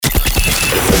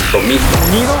compromiso.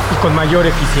 Unido y con mayor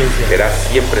eficiencia. Será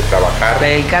siempre trabajar.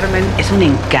 Playa del Carmen es un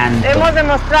encanto. Hemos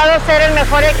demostrado ser el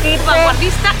mejor equipo.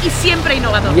 Vanguardista y siempre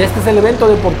innovador. Y este es el evento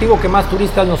deportivo que más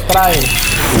turistas nos trae.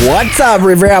 What's up,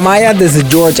 Riviera Maya? This is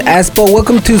George Espo.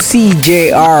 Welcome to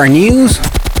CJR News.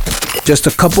 Just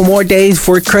a couple more days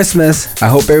for Christmas. I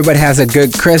hope everybody has a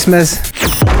good Christmas.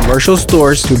 Commercial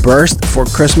stores to burst for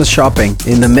Christmas shopping.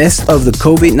 In the midst of the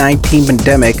COVID-19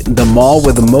 pandemic, the mall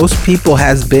with the most people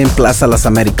has been Plaza Las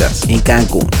Americas in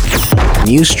Cancun.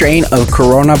 New strain of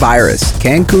coronavirus.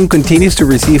 Cancun continues to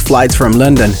receive flights from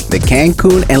London. The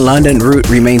Cancun and London route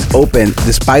remains open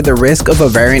despite the risk of a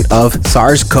variant of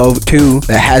SARS-CoV-2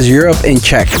 that has Europe in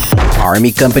check.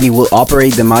 Army Company will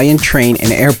operate the Mayan train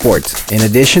in airports. In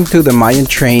addition to the Mayan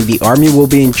train, the Army will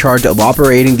be in charge of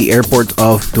operating the airports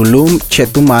of Tulum,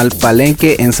 Chetumal,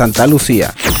 Palenque, and Santa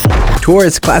Lucia.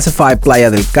 Tourists classify Playa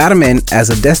del Carmen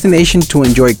as a destination to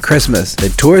enjoy Christmas. The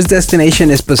tourist destination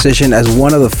is positioned as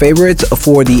one of the favorites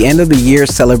for the end of the year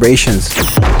celebrations.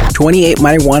 28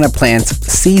 marijuana plants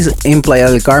seized in Playa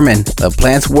del Carmen. The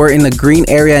plants were in the green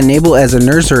area enabled as a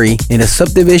nursery in a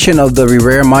subdivision of the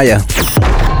Riviera Maya.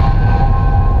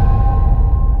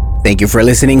 Thank you for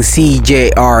listening,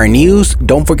 CJR News.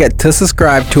 Don't forget to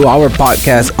subscribe to our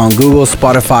podcast on Google,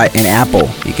 Spotify, and Apple.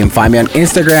 You can find me on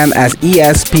Instagram as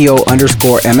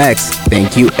ESPO_MX.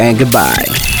 Thank you and goodbye.